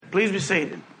Please be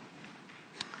seated.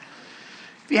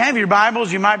 If you have your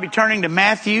Bibles, you might be turning to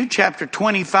Matthew chapter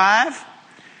 25.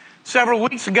 Several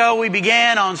weeks ago, we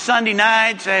began on Sunday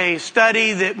nights a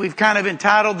study that we've kind of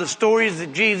entitled The Stories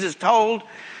That Jesus Told,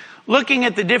 looking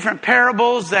at the different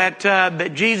parables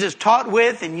that Jesus taught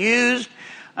with and used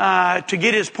to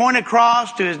get his point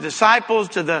across to his disciples,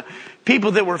 to the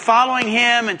people that were following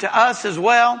him, and to us as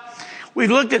well.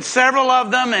 We've looked at several of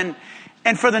them,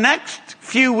 and for the next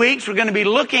few weeks, we're going to be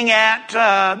looking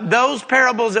at those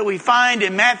parables that we find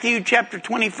in Matthew chapter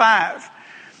 25.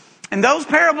 And those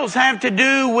parables have to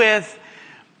do with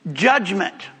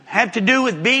judgment, have to do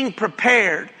with being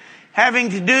prepared, having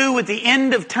to do with the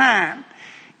end of time.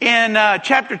 In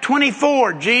chapter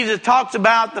 24, Jesus talks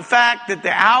about the fact that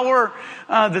the hour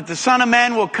that the Son of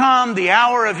Man will come, the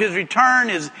hour of his return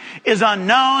is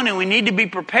unknown, and we need to be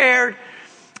prepared.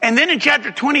 And then in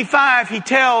chapter 25, he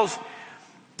tells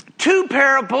two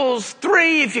parables,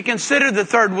 three if you consider the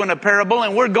third one a parable,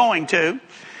 and we're going to.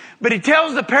 But he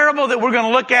tells the parable that we're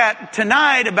going to look at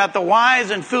tonight about the wise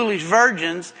and foolish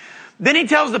virgins. Then he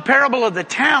tells the parable of the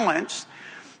talents.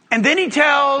 And then he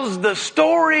tells the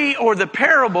story or the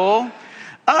parable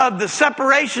of the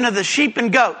separation of the sheep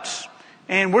and goats.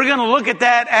 And we're going to look at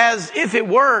that as if it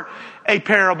were a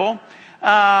parable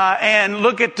and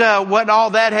look at what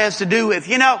all that has to do with.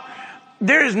 You know,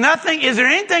 is there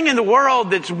anything in the world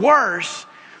that's worse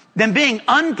than being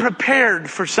unprepared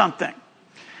for something?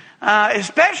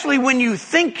 Especially when you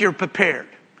think you're prepared.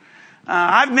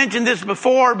 I've mentioned this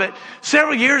before, but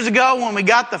several years ago when we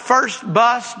got the first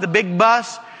bus, the big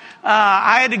bus,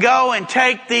 I had to go and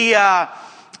take the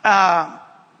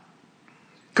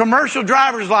commercial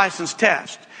driver's license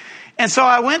test. And so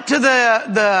I went to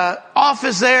the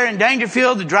office there in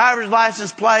Dangerfield, the driver's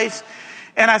license place,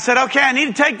 and I said, okay, I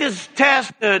need to take this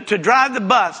test to drive the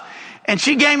bus. And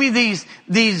she gave me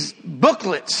these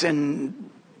booklets and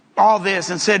all this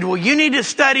and said, well, you need to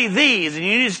study these, and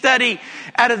you need to study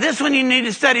out of this one, you need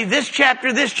to study this chapter,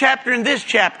 and this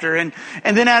chapter. And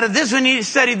then out of this one, you need to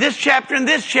study this chapter and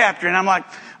this chapter. And I'm like,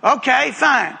 okay,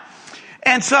 fine.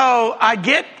 And so I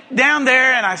get down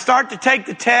there and I start to take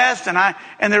the test,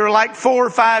 and there were like 4 or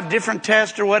 5 different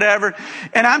tests or whatever.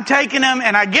 And I'm taking them,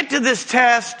 and I get to this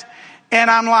test, and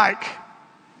I'm like,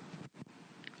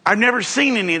 I've never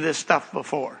seen any of this stuff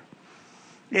before.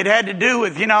 It had to do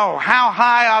with, how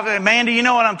high off, Amanda, you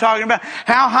know what I'm talking about,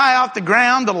 how high off the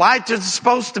ground the lights are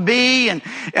supposed to be, and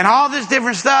all this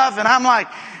different stuff. And I'm like,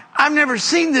 I've never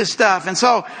seen this stuff. And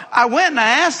so I went and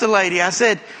I asked the lady, I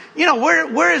said,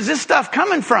 where is this stuff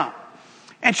coming from?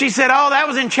 And she said, oh, that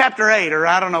was in chapter 8, or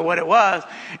I don't know what it was.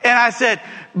 And I said,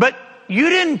 but you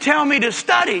didn't tell me to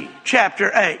study chapter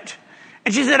 8.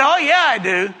 And she said, oh, yeah, I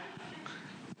do.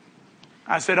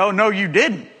 I said, oh, no, you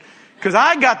didn't. Because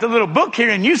I got the little book here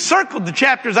and you circled the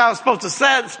chapters I was supposed to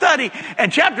study,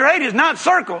 and chapter 8 is not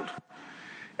circled.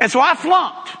 And so I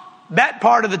flunked that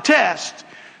part of the test.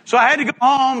 So I had to go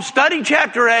home, study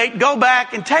chapter 8, go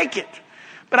back and take it.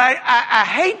 But I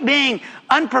hate being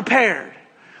unprepared.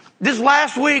 This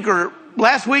last week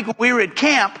when we were at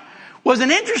camp was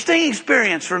an interesting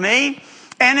experience for me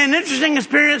and an interesting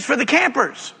experience for the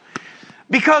campers.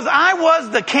 Because I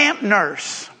was the camp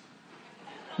nurse.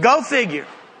 Go figure.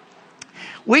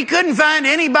 We couldn't find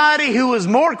anybody who was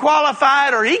more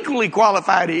qualified or equally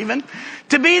qualified even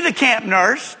to be the camp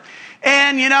nurse.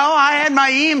 And, I had my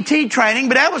EMT training,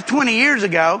 but that was 20 years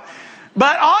ago.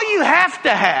 But all you have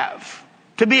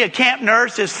to be a camp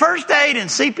nurse is first aid and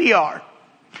CPR.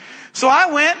 So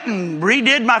I went and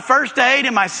redid my first aid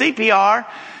and my CPR.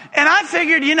 And I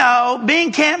figured,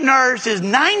 being camp nurse is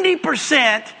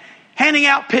 90% handing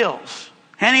out pills,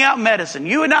 handing out medicine.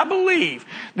 You would not believe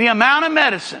the amount of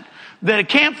medicine that a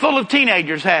camp full of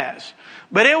teenagers has.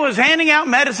 But it was handing out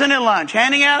medicine at lunch,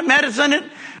 handing out medicine at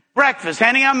breakfast,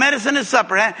 handing out medicine at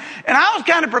supper. And I was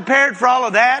kind of prepared for all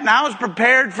of that. And I was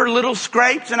prepared for little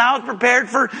scrapes. And I was prepared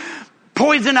for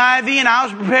poison ivy. And I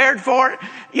was prepared for,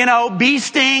 bee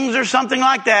stings or something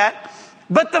like that.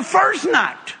 But the first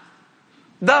night,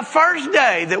 the first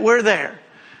day that we're there,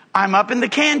 I'm up in the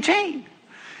canteen.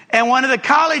 And one of the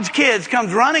college kids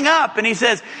comes running up and he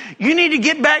says, you need to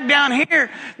get back down here.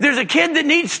 There's a kid that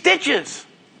needs stitches.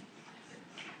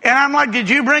 And I'm like, did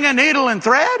you bring a needle and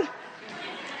thread?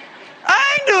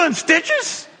 I ain't doing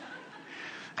stitches.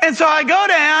 And so I go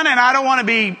down, and I don't want to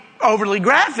be overly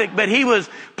graphic, but he was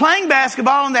playing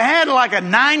basketball and they had like a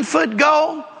 9-foot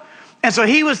goal. And so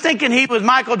he was thinking he was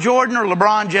Michael Jordan or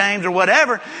LeBron James or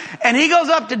whatever. And he goes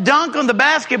up to dunk on the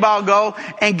basketball goal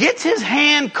and gets his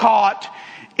hand caught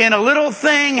in a little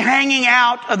thing hanging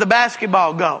out of the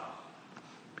basketball goal.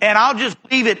 And I'll just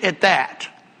leave it at that.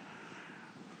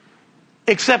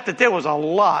 except that there was a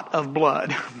lot of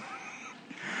blood.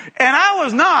 And I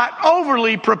was not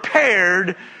overly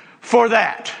prepared for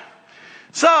that.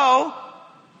 So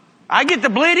I get the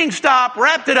bleeding stopped,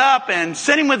 wrapped it up, and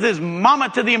sent him with his mama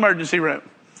to the emergency room,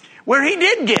 where he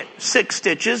did get 6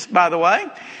 stitches, by the way.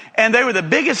 And they were the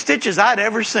biggest stitches I'd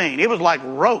ever seen. It was like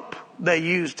rope they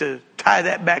used to tie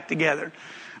that back together.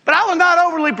 But I was not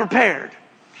overly prepared.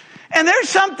 And there's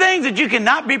some things that you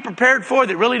cannot be prepared for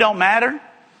that really don't matter.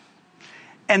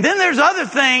 And then there's other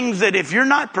things that if you're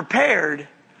not prepared,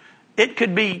 it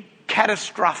could be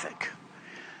catastrophic.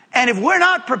 And if we're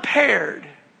not prepared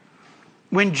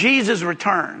when Jesus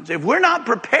returns, if we're not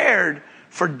prepared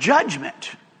for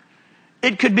judgment,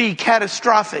 it could be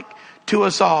catastrophic to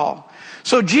us all.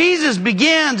 So Jesus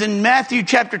begins in Matthew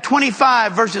chapter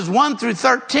 25, verses 1 through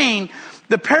 13,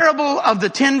 the parable of the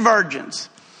 10 virgins.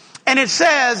 And it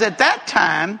says, at that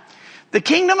time, the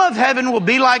kingdom of heaven will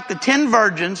be like the 10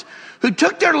 virgins who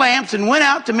took their lamps and went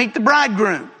out to meet the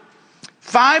bridegroom.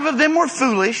 5 of them were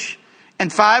foolish,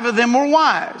 and 5 of them were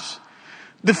wise.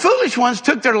 The foolish ones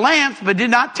took their lamps, but did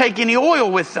not take any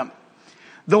oil with them.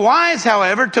 The wise,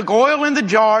 however, took oil in the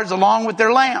jars along with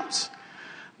their lamps.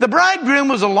 The bridegroom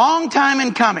was a long time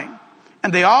in coming,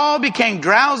 and they all became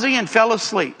drowsy and fell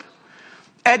asleep.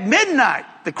 At midnight,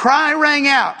 the cry rang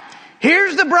out,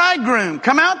 "Here's the bridegroom,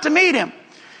 come out to meet him."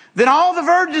 Then all the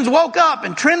virgins woke up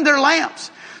and trimmed their lamps.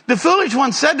 The foolish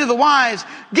one said to the wise,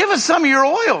 "Give us some of your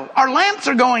oil. Our lamps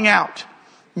are going out."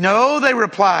 "No," they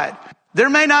replied, "there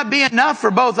may not be enough for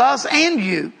both us and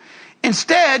you.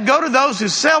 Instead, go to those who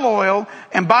sell oil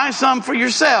and buy some for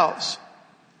yourselves."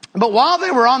 But while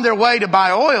they were on their way to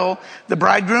buy oil, the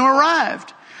bridegroom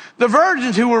arrived. The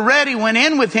virgins who were ready went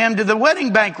in with him to the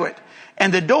wedding banquet,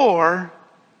 and the door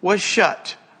was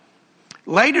shut.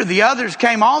 Later, the others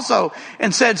came also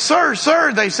and said, "Sir,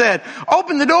 sir," they said,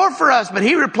 "open the door for us." But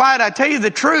he replied, "I tell you the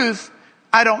truth,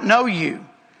 I don't know you.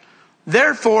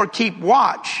 Therefore, keep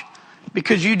watch,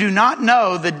 because you do not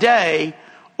know the day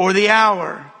or the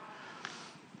hour."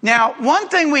 Now, one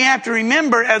thing we have to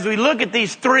remember as we look at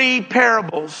these 3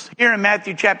 parables here in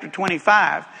Matthew chapter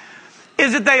 25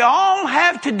 is that they all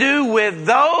have to do with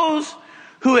those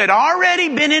who had already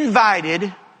been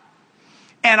invited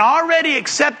and already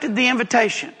accepted the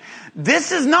invitation.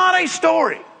 This is not a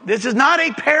story. This is not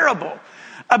a parable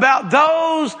about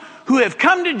those who have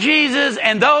come to Jesus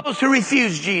and those who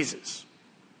refuse Jesus.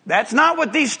 That's not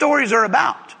what these stories are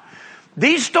about.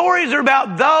 These stories are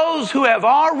about those who have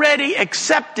already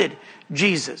accepted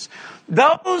Jesus.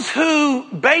 Those who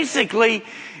basically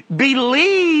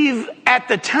believe at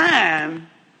the time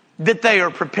that they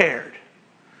are prepared,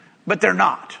 but they're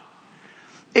not.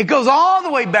 It goes all the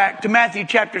way back to Matthew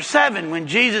chapter 7 when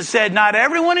Jesus said, "Not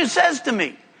everyone who says to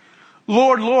me,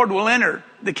 'Lord, Lord,' will enter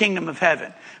the kingdom of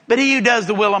heaven, but he who does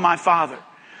the will of my Father."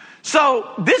 So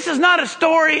this is not a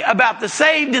story about the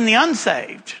saved and the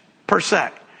unsaved per se.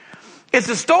 It's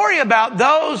a story about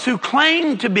those who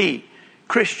claim to be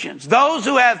Christians, those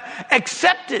who have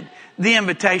accepted the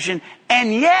invitation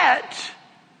and yet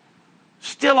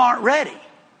still aren't ready.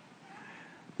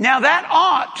 Now that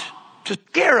ought to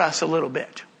scare us a little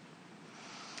bit.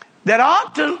 That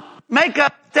ought to make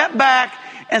us step back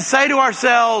and say to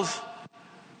ourselves,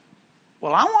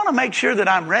 well, I want to make sure that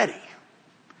I'm ready.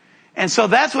 And so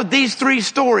that's what these 3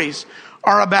 stories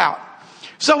are about.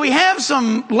 So we have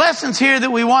some lessons here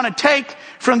that we want to take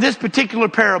from this particular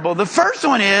parable. The first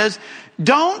one is,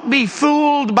 don't be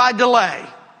fooled by delay.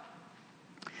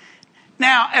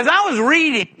 Now, as I was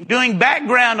reading, doing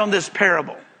background on this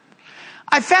parable,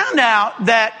 I found out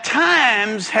that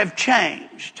times have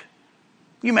changed.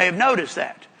 You may have noticed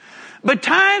that. But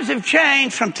times have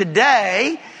changed from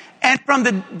today and from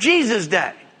the Jesus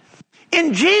day.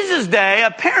 In Jesus' day,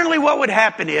 apparently what would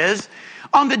happen is,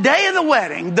 on the day of the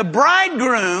wedding, the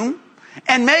bridegroom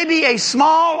and maybe a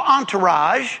small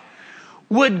entourage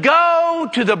would go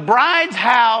to the bride's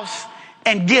house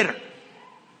and get her.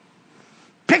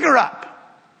 Pick her up.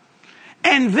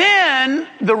 And then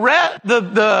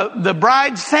the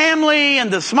bride's family and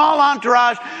the small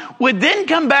entourage would then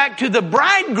come back to the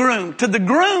bridegroom, to the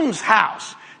groom's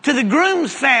house, to the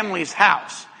groom's family's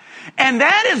house. And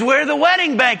that is where the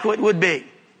wedding banquet would be.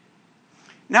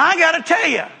 Now I got to tell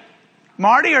you,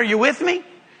 Marty, are you with me?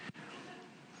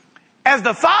 As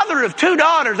the father of 2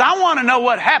 daughters, I want to know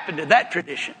what happened to that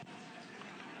tradition.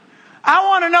 I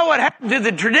want to know what happened to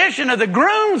the tradition of the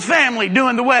groom's family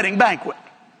doing the wedding banquet.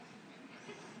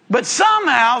 But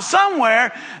somehow,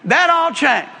 somewhere, that all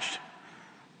changed.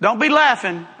 Don't be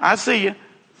laughing. I see you.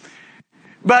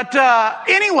 But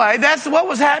anyway, that's what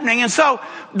was happening. And so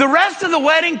the rest of the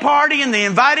wedding party and the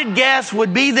invited guests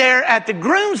would be there at the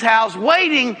groom's house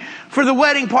waiting for the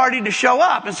wedding party to show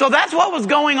up. And so that's what was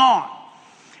going on.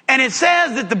 And it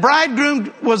says that the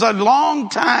bridegroom was a long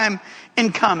time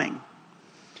in coming.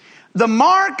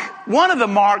 One of the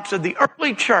marks of the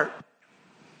early church,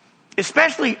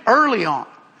 especially early on,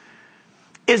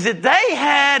 is that they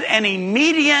had an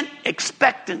immediate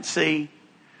expectancy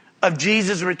of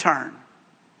Jesus' return.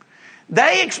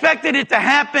 They expected it to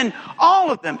happen,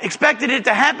 all of them expected it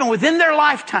to happen within their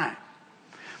lifetime.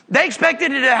 They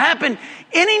expected it to happen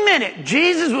any minute.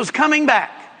 Jesus was coming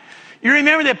back. You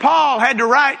remember that Paul had to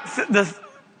write the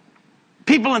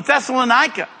people in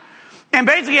Thessalonica and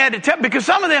basically had to tell, because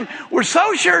some of them were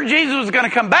so sure Jesus was going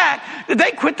to come back that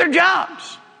they quit their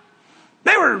jobs.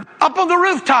 They were up on the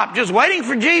rooftop just waiting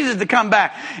for Jesus to come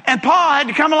back. And Paul had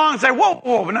to come along and say,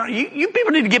 whoa, no, you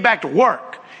people need to get back to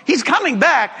work. He's coming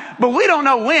back, but we don't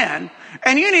know when.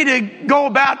 And you need to go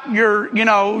about your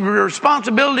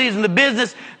responsibilities and the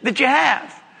business that you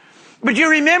have. But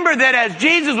you remember that as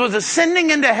Jesus was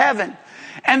ascending into heaven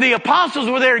and the apostles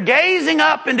were there gazing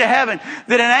up into heaven,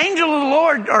 that an angel of the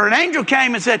Lord, or an angel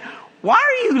came and said, why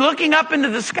are you looking up into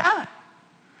the sky?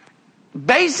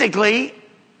 Basically,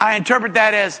 I interpret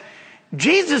that as,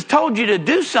 Jesus told you to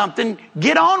do something,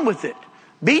 get on with it.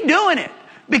 Be doing it,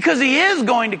 because he is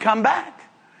going to come back.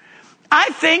 I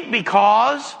think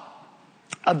because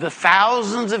of the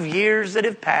thousands of years that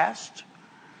have passed,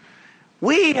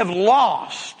 we have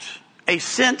lost a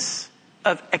sense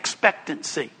of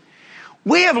expectancy.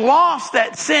 We have lost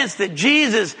that sense that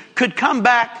Jesus could come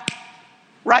back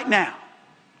right now.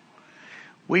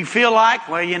 We feel like,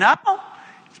 well,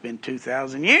 it's been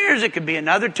 2,000 years. It could be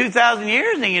another 2,000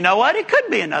 years. And you know what? It could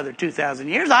be another 2,000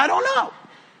 years. I don't know.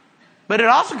 But it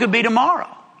also could be tomorrow.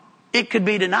 It could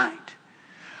be tonight.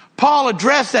 Paul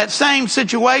addressed that same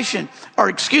situation,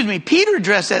 Peter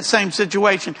addressed that same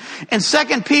situation in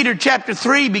 2 Peter chapter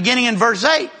 3, beginning in verse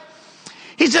 8.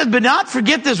 He says, but not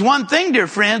forget this one thing, dear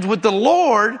friends, with the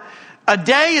Lord, a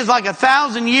day is like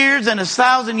 1,000 years and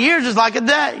 1,000 years is like a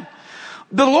day.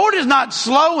 The Lord is not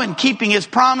slow in keeping his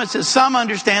promises. Some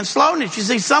understand slowness. You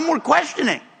see, some were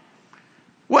questioning.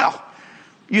 Well,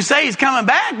 you say he's coming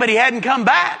back, but he hadn't come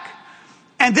back.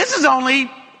 And this is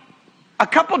only a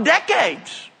couple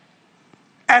decades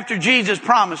after Jesus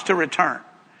promised to return.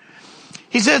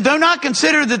 He says, do not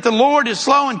consider that the Lord is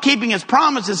slow in keeping his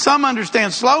promises. Some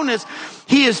understand slowness.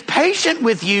 He is patient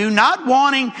with you, not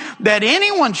wanting that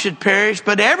anyone should perish,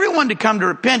 but everyone to come to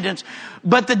repentance.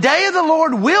 But the day of the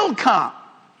Lord will come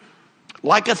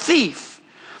like a thief.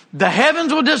 The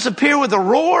heavens will disappear with a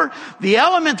roar. The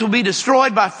elements will be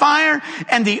destroyed by fire,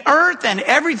 and the earth and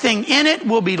everything in it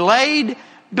will be laid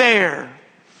bare.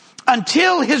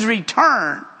 Until his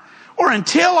return, or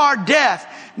until our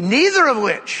death, neither of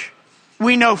which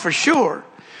we know for sure.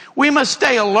 We must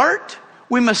stay alert,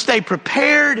 we must stay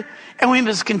prepared, and we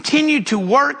must continue to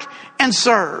work and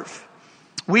serve.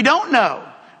 We don't know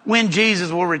when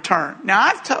Jesus will return.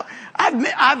 Now,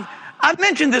 I've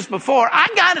mentioned this before. I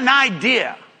got an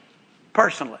idea,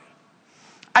 personally.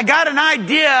 I got an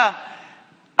idea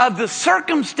of the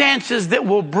circumstances that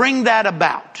will bring that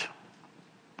about.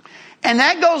 And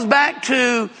that goes back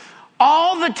to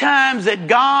all the times that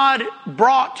God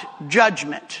brought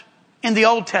judgment in the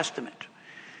Old Testament.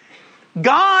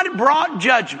 God brought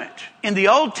judgment in the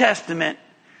Old Testament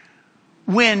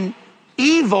when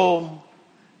evil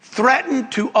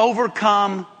threatened to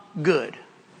overcome good.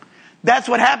 That's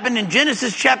what happened in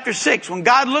Genesis chapter 6 when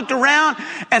God looked around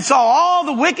and saw all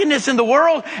the wickedness in the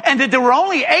world and that there were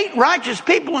only 8 righteous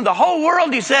people in the whole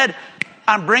world. He said,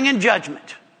 I'm bringing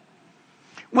judgment.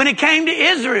 When it came to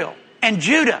Israel and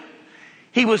Judah,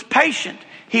 he was patient.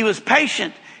 He was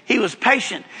patient. He was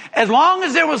patient. As long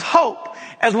as there was hope,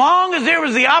 as long as there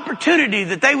was the opportunity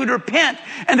that they would repent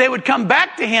and they would come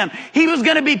back to him, he was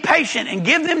going to be patient and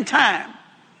give them time.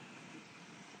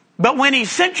 But when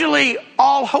essentially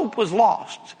all hope was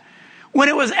lost, when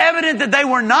it was evident that they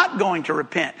were not going to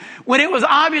repent, when it was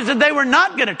obvious that they were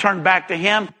not going to turn back to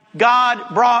him,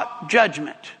 God brought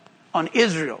judgment on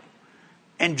Israel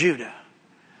and Judah.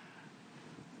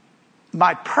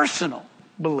 My personal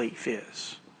belief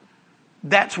is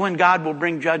that's when God will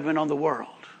bring judgment on the world.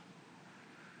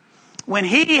 When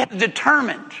he has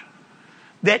determined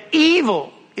that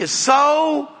evil is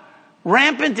so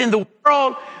rampant in the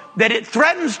world that it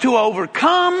threatens to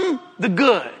overcome the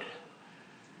good,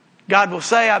 God will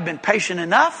say, I've been patient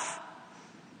enough.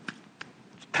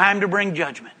 It's time to bring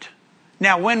judgment.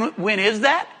 Now, when is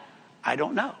that? I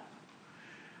don't know.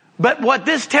 But what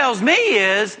this tells me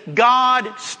is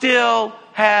God still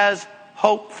has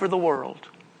hope for the world.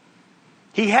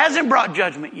 He hasn't brought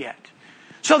judgment yet.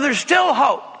 So there's still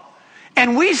hope.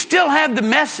 And we still have the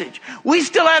message. We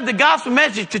still have the gospel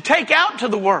message to take out to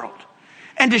the world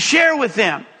and to share with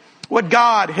them what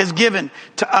God has given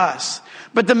to us.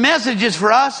 But the message is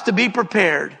for us to be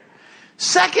prepared.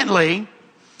 Secondly,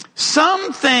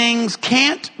 some things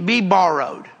can't be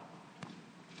borrowed.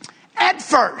 At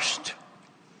first,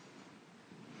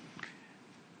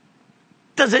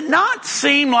 does it not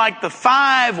seem like the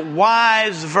 5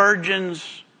 wise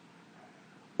virgins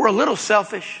were a little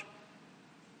selfish?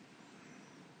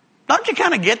 Don't you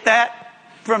kind of get that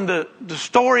from the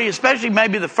story, especially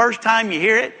maybe the first time you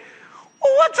hear it?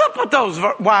 Well, what's up with those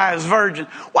wise virgins?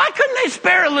 Why couldn't they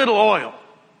spare a little oil?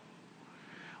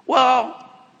 Well,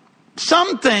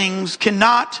 some things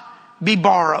cannot be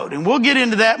borrowed, and we'll get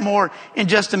into that more in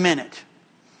just a minute.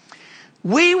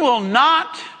 We will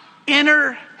not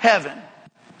enter heaven,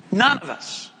 none of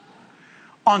us,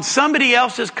 on somebody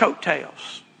else's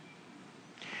coattails.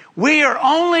 We are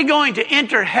only going to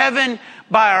enter heaven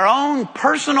by our own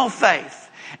personal faith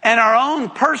and our own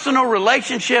personal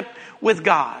relationship with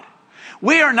God.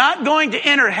 We are not going to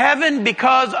enter heaven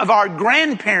because of our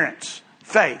grandparents'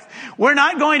 faith. We're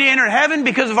not going to enter heaven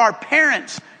because of our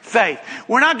parents' faith.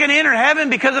 We're not going to enter heaven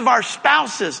because of our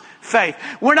spouse's faith.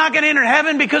 We're not going to enter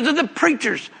heaven because of the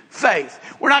preacher's faith.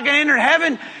 We're not going to enter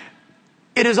heaven.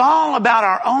 It is all about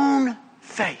our own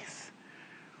faith.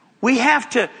 We have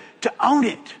to own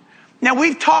it. Now,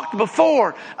 we've talked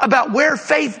before about where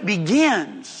faith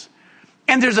begins.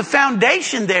 And there's a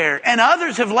foundation there. And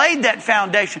others have laid that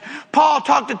foundation. Paul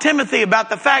talked to Timothy about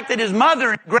the fact that his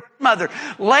mother and grandmother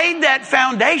laid that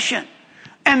foundation.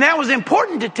 And that was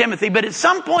important to Timothy. But at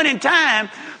some point in time,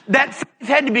 that faith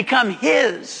had to become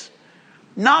his,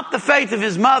 not the faith of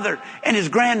his mother and his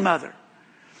grandmother.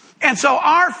 And so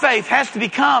our faith has to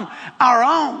become our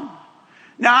own.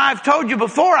 Now, I've told you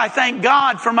before, I thank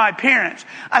God for my parents.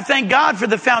 I thank God for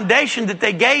the foundation that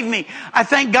they gave me. I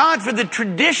thank God for the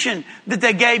tradition that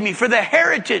they gave me, for the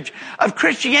heritage of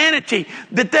Christianity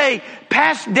that they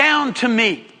passed down to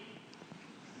me.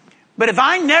 But if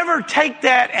I never take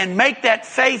that and make that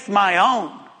faith my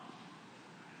own,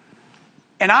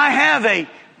 and I have a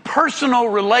personal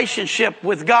relationship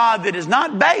with God that is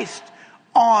not based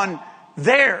on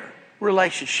their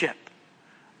relationship,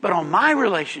 but on my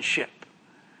relationship,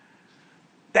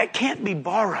 that can't be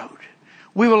borrowed.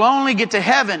 We will only get to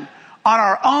heaven on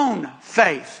our own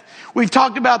faith. We've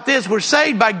talked about this. We're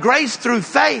saved by grace through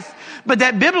faith. But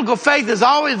that biblical faith is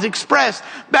always expressed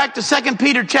back to 2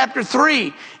 Peter chapter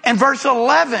 3 and verse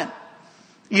 11.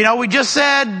 You know, we just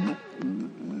said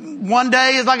one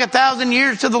day is like 1,000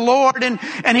 years to the Lord, and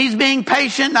he's being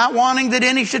patient, not wanting that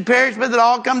any should perish, but that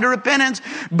all come to repentance.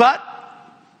 But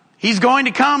he's going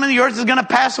to come and the earth is going to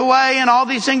pass away and all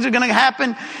these things are going to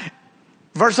happen.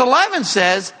 Verse 11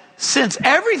 says, since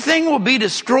everything will be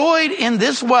destroyed in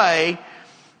this way,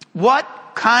 what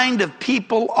kind of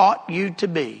people ought you to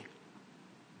be?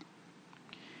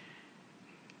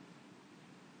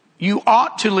 You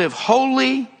ought to live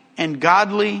holy and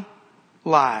godly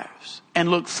lives and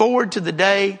look forward to the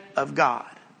day of God.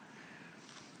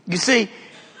 You see,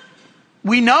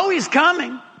 we know he's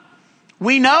coming.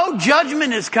 We know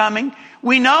judgment is coming.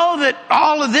 We know that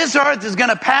all of this earth is going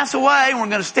to pass away and we're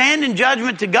going to stand in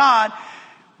judgment to God.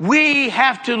 We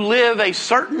have to live a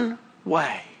certain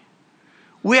way.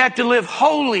 We have to live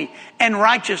holy and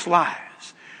righteous lives.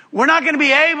 We're not going to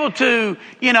be able to,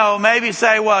 maybe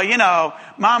say, well,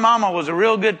 my mama was a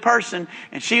real good person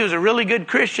and she was a really good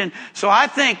Christian. So I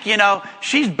think,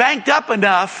 she's banked up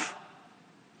enough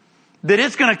that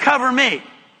it's going to cover me.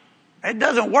 It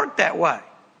doesn't work that way.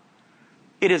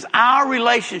 It is our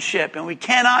relationship, and we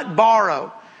cannot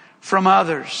borrow from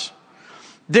others.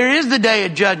 There is the day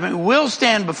of judgment. We will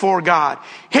stand before God.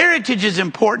 Heritage is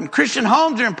important. Christian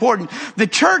homes are important. The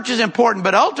church is important.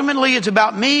 But ultimately, it's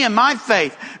about me and my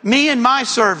faith, me and my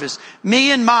service,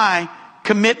 me and my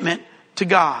commitment to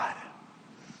God.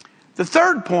 The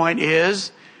third point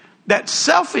is that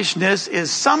selfishness is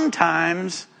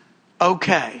sometimes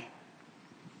okay.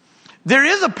 There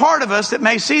is a part of us that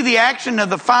may see the action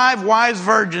of the 5 wise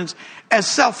virgins as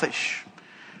selfish.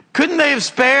 Couldn't they have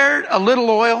spared a little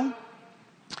oil?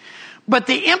 But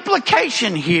the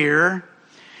implication here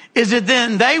is that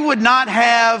then they would not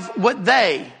have what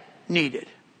they needed.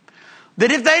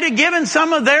 That if they'd have given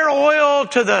some of their oil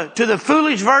to the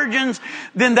foolish virgins,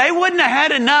 then they wouldn't have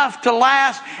had enough to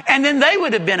last, and then they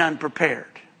would have been unprepared.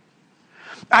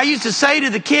 I used to say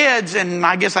to the kids, and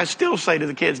I guess I still say to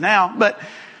the kids now, but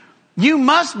you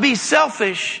must be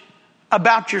selfish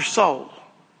about your soul.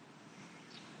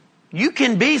 You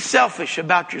can be selfish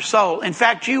about your soul. In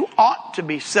fact, you ought to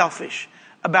be selfish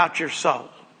about your soul.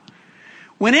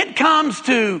 When it comes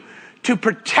to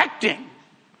protecting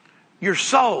your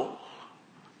soul,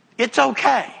 it's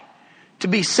okay to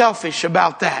be selfish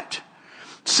about that.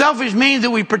 Selfish means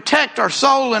that we protect our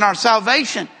soul and our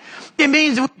salvation. It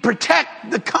means that we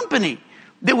protect the company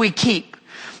that we keep.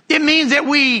 It means that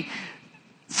we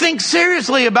think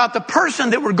seriously about the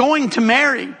person that we're going to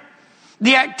marry,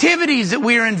 the activities that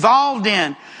we are involved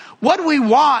in, what we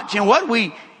watch and what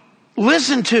we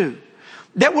listen to,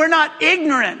 that we're not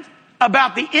ignorant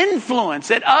about the influence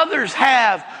that others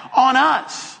have on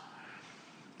us.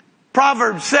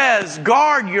 Proverbs says,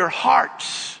 guard your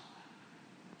hearts,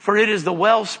 for it is the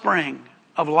wellspring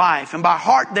of life. And by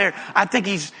heart there, I think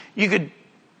you could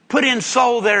put in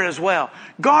soul there as well.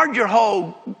 Guard your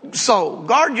whole soul.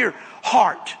 Guard your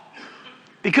heart.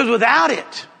 Because without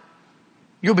it,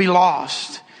 you'll be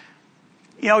lost.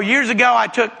 You know, years ago I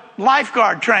took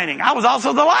lifeguard training. I was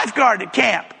also the lifeguard at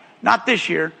camp. Not this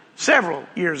year, several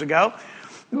years ago.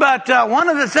 But one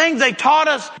of the things they taught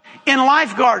us in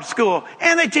lifeguard school,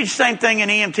 and they teach the same thing in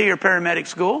EMT or paramedic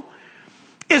school,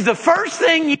 is the first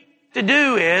thing you have to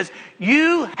do is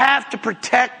you have to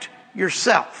protect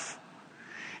yourself.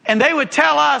 And they would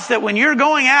tell us that when you're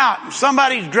going out,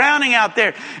 somebody's drowning out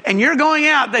there, and you're going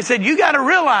out, they said, you got to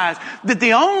realize that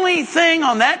the only thing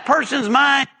on that person's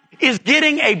mind is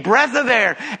getting a breath of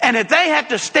air. And if they have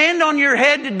to stand on your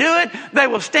head to do it, they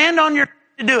will stand on your head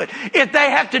to do it. If they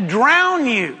have to drown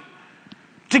you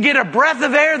to get a breath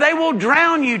of air, they will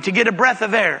drown you to get a breath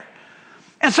of air.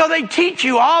 And so they teach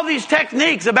you all these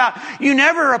techniques about you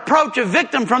never approach a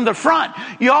victim from the front.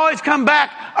 You always come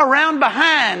back around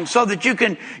behind so that you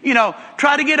can,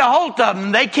 try to get a hold of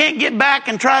them. They can't get back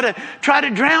and try to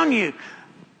drown you.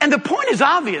 And the point is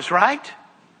obvious, right?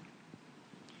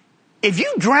 If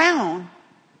you drown,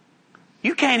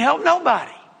 you can't help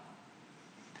nobody.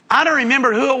 I don't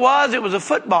remember who it was. It was a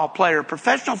football player,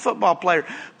 professional football player,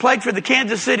 played for the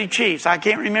Kansas City Chiefs. I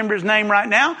can't remember his name right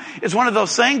now. It's one of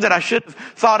those things that I should have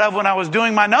thought of when I was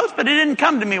doing my notes, but it didn't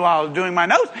come to me while I was doing my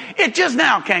notes. It just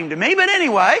now came to me. But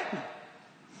anyway,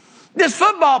 this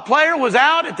football player was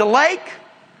out at the lake,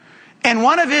 and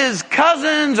one of his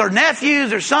cousins or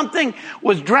nephews or something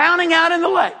was drowning out in the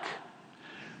lake.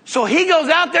 So he goes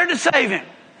out there to save him.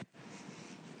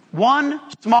 One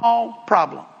small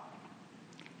problem.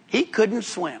 He couldn't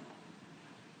swim.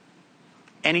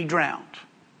 And he drowned.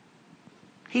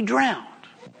 He drowned.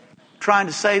 Trying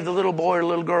to save the little boy or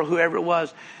little girl, whoever it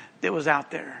was that was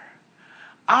out there.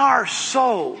 Our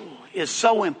soul is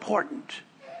so important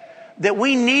that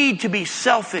we need to be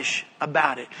selfish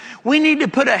about it. We need to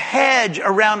put a hedge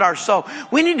around our soul.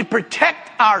 We need to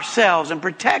protect ourselves and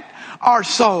protect our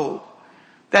soul.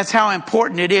 That's how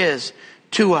important it is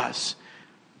to us.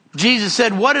 Jesus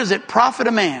said, what does it profit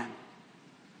a man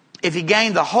if he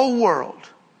gained the whole world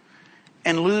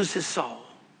and lose his soul?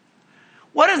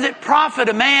 What does it profit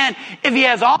a man if he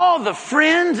has all the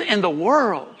friends in the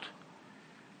world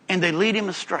and they lead him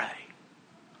astray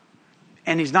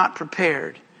and he's not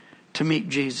prepared to meet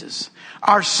Jesus?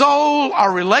 Our soul,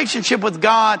 our relationship with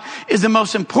God is the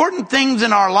most important thing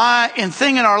in our life.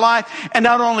 And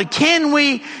not only can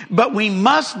we, but we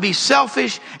must be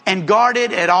selfish and guard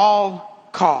it at all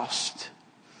cost.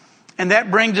 And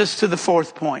that brings us to the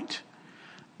fourth point.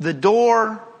 The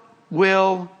door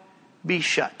will be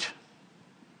shut.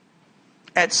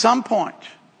 At some point,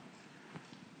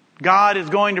 God is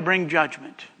going to bring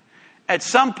judgment. At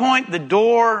some point, the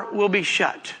door will be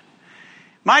shut.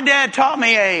 My dad taught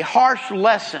me a harsh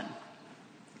lesson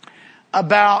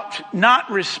about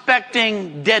not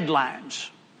respecting deadlines.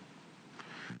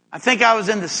 I think I was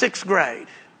in the 6th grade.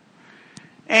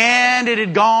 And it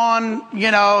had gone,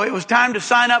 it was time to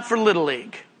sign up for Little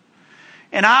League.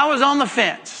 And I was on the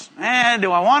fence.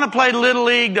 Do I want to play Little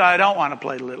League? Do I don't want to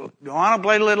play Little League? Do I want to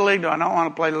play Little League? Do I don't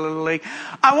want to play Little League?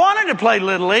 I wanted to play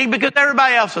Little League because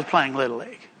everybody else was playing Little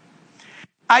League.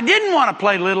 I didn't want to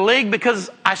play Little League because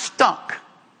I stunk.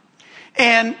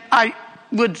 And I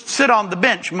would sit on the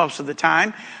bench most of the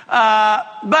time.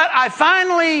 But I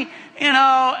finally,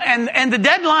 and the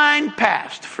deadline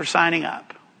passed for signing up.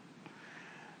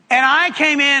 And I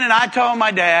came in and I told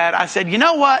my dad, I said, you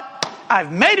know what?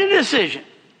 I've made a decision.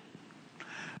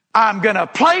 I'm going to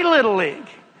play Little League.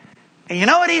 And you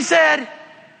know what he said?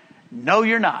 No,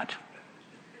 you're not.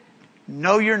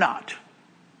 No, you're not.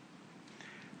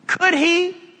 Could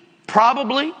he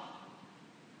probably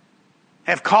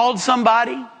have called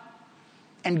somebody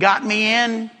and got me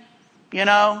in?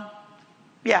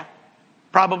 Yeah,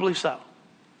 probably so.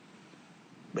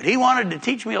 But he wanted to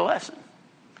teach me a lesson.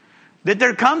 That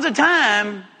there comes a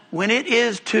time when it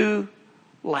is too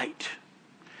late.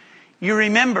 You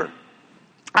remember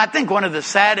I think one of the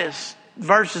saddest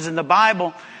verses in the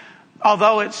Bible,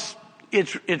 although it's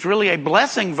really a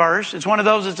blessing verse, it's one of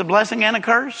those that's a blessing and a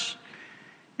curse.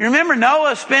 You remember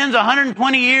Noah spends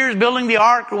 120 years building the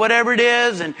ark or whatever it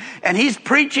is, and he's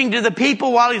preaching to the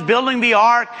people while he's building the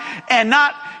ark.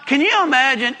 Can you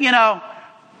imagine,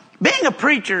 being a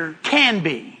preacher can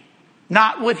be,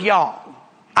 not with y'all.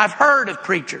 I've heard of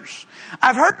preachers.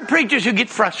 I've heard of preachers who get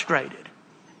frustrated.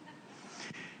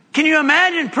 Can you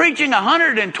imagine preaching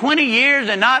 120 years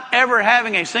and not ever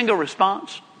having a single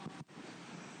response?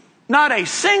 Not a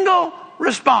single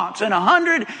response in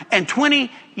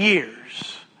 120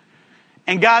 years.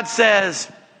 And God says,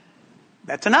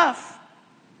 that's enough.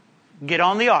 Get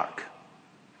on the ark.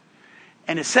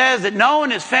 And it says that Noah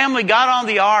and his family got on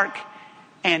the ark,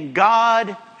 and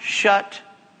God shut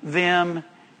them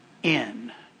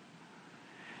in.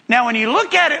 Now, when you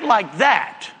look at it like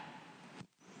that,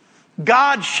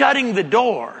 God shutting the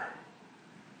door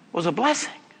was a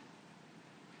blessing.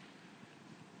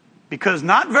 Because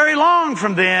not very long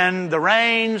from then, the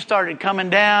rain started coming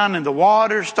down and the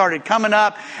water started coming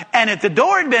up. And if the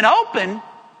door had been open,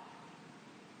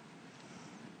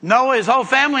 Noah, his whole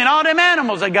family, and all them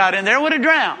animals that got in there would have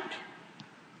drowned.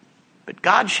 But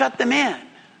God shut them in.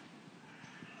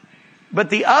 But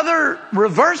the other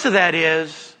reverse of that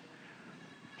is,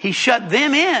 he shut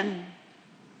them in,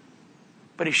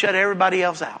 but he shut everybody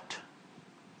else out.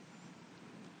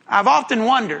 I've often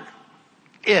wondered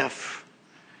if,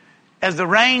 as the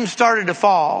rain started to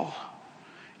fall,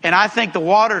 and I think the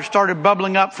water started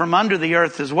bubbling up from under the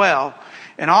earth as well,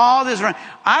 and all this rain,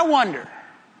 I wonder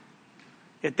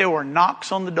if there were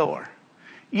knocks on the door.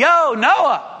 Yo,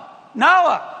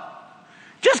 Noah,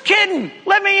 just kidding,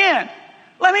 let me in.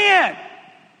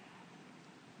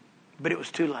 But it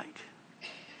was too late.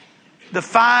 The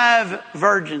 5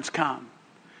 virgins come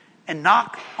and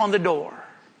knock on the door,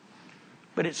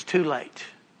 but it's too late.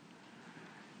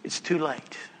 It's too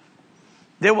late.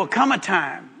 There will come a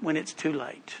time when it's too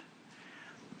late.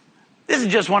 This is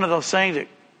just one of those things that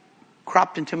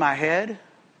cropped into my head.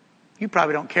 You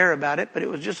probably don't care about it, but it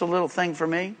was just a little thing for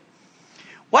me.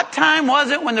 What time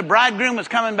was it when the bridegroom was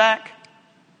coming back?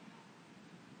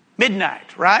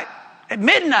 Midnight, right? At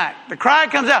midnight, the cry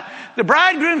comes out. The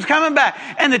bridegroom's coming back.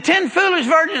 And the 10 foolish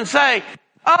virgins say,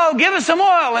 oh, give us some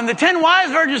oil. And the 10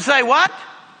 wise virgins say, what?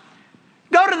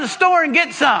 Go to the store and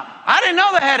get some. I didn't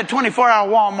know they had a 24-hour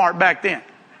Walmart back then.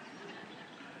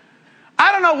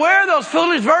 I don't know where those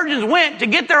foolish virgins went to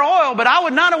get their oil, but I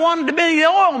would not have wanted to be the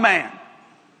oil man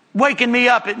waking me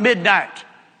up at midnight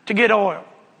to get oil.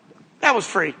 That was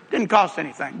free. Didn't cost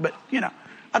anything. But,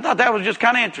 I thought that was just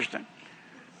kind of interesting.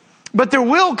 But there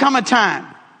will come a time,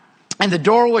 and the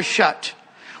door was shut.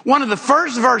 One of the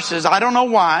first verses, I don't know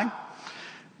why,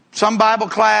 some Bible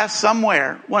class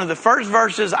somewhere, one of the first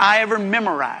verses I ever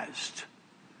memorized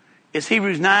is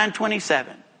Hebrews 9:27.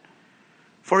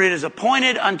 For it is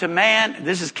appointed unto man,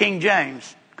 this is King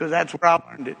James, because that's where I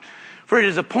learned it. For it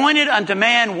is appointed unto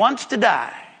man once to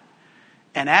die,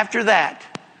 and after that,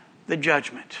 the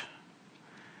judgment.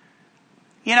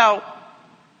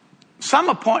 Some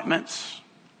appointments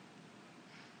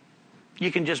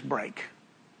you can just break.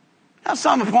 Now,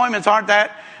 some appointments aren't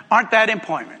that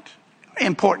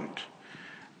important.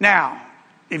 Now,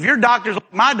 if your doctor's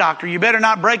like my doctor, you better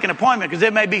not break an appointment because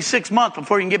it may be 6 months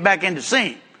before you can get back in to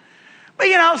see him.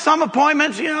 But, some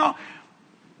appointments,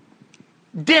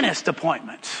 dentist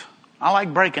appointments, I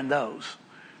like breaking those.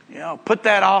 Put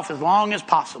that off as long as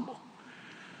possible.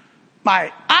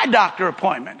 My eye doctor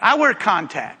appointment, I wear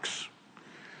contacts.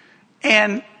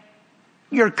 And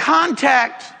your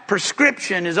contact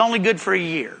prescription is only good for a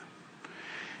year.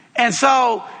 And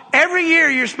so every year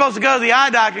you're supposed to go to the eye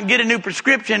doctor and get a new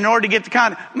prescription in order to get the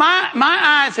contact. My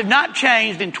eyes have not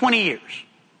changed in 20 years.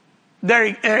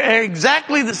 They're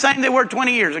exactly the same they were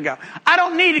 20 years ago. I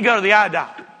don't need to go to the eye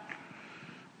doctor.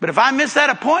 But if I miss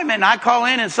that appointment and I call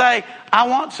in and say, I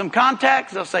want some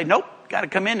contacts, they'll say, nope, got to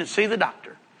come in and see the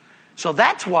doctor. So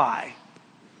that's why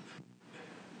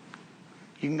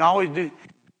you can always do.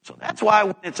 So that's why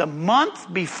when it's a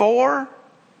month before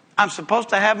I'm supposed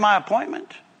to have my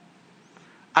appointment,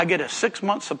 I get a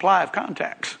 6-month supply of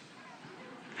contacts.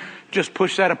 Just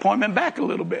push that appointment back a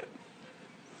little bit.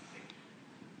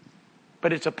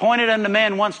 But it's appointed unto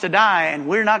man once to die, and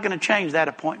we're not going to change that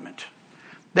appointment.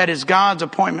 That is God's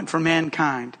appointment for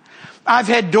mankind. I've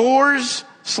had doors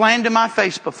slammed in my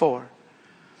face before.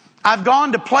 I've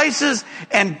gone to places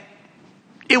and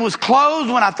it was closed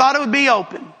when I thought it would be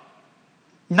open.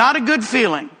 Not a good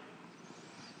feeling.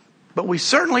 But we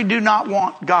certainly do not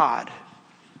want God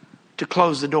to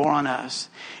close the door on us.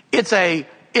 It's a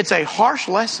harsh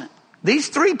lesson. These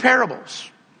 3 parables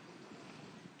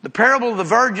The parable of the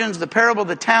virgins, the parable of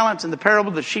the talents, and the parable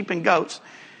of the sheep and goats.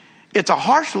 It's a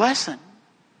harsh lesson.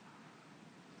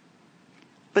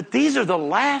 But these are the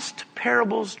last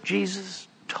parables Jesus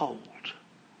told.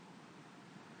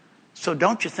 So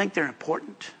don't you think they're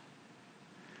important?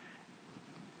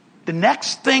 The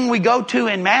next thing we go to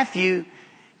in Matthew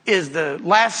is the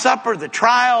Last Supper, the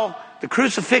trial, the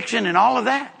crucifixion, and all of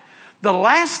that. The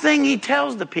last thing he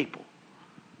tells the people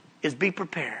is be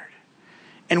prepared.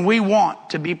 And we want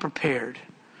to be prepared.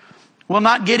 We'll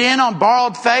not get in on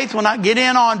borrowed faith. We'll not get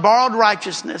in on borrowed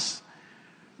righteousness.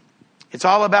 It's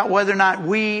all about whether or not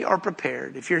we are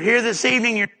prepared. If you're here this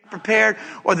evening, you're not prepared,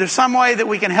 or there's some way that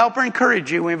we can help or encourage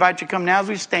you, we invite you to come now as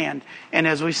we stand and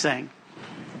as we sing.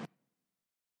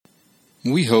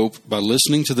 We hope by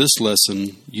listening to this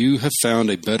lesson, you have found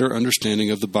a better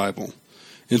understanding of the Bible.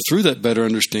 And through that better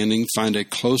understanding, find a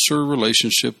closer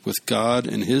relationship with God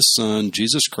and His Son,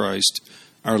 Jesus Christ,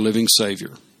 our living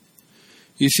Savior.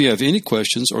 If you have any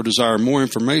questions or desire more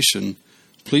information,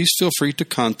 please feel free to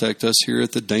contact us here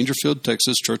at the Dangerfield,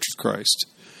 Texas Church of Christ.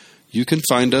 You can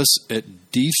find us at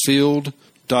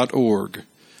dfield.org.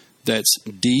 That's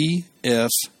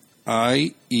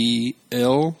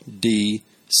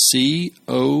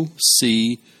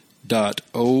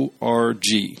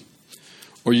DFIELDCOC.org.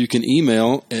 Or you can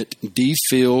email at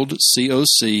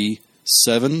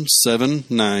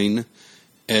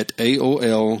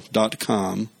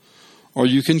dfieldcoc779@aol.com. Or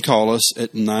you can call us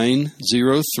at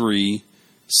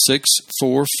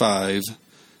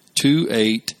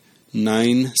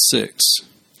 903-645-2896.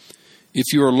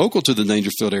 If you are local to the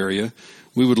Dangerfield area,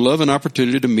 we would love an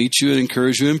opportunity to meet you and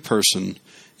encourage you in person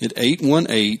at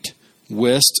 818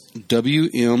 West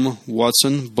W.M.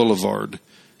 Watson Boulevard,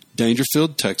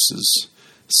 Dangerfield, Texas,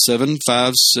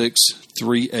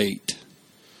 75638.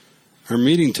 Our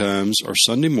meeting times are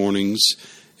Sunday mornings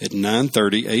at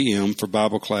 9:30 a.m. for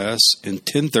Bible class and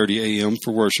 10:30 a.m.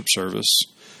 for worship service,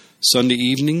 Sunday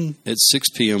evening at 6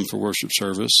 p.m. for worship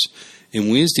service,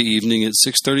 and Wednesday evening at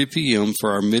 6:30 p.m.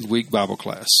 for our midweek Bible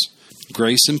class.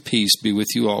 Grace and peace be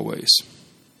with you always.